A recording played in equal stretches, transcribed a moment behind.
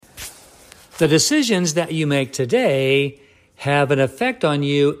The decisions that you make today have an effect on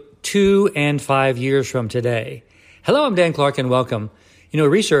you 2 and 5 years from today. Hello, I'm Dan Clark and welcome.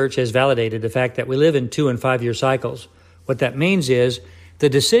 Research has validated the fact that we live in 2 and 5 year cycles. What that means is the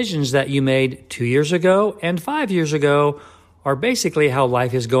decisions that you made 2 years ago and 5 years ago are basically how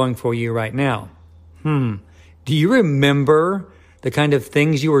life is going for you right now. Do you remember the kind of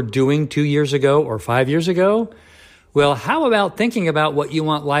things you were doing 2 years ago or 5 years ago? Well, how about thinking about what you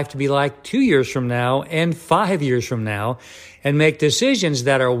want life to be like 2 years from now and 5 years from now and make decisions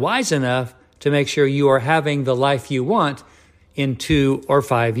that are wise enough to make sure you are having the life you want in 2 or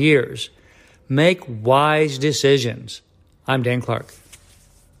 5 years. Make wise decisions. I'm Dan Clark.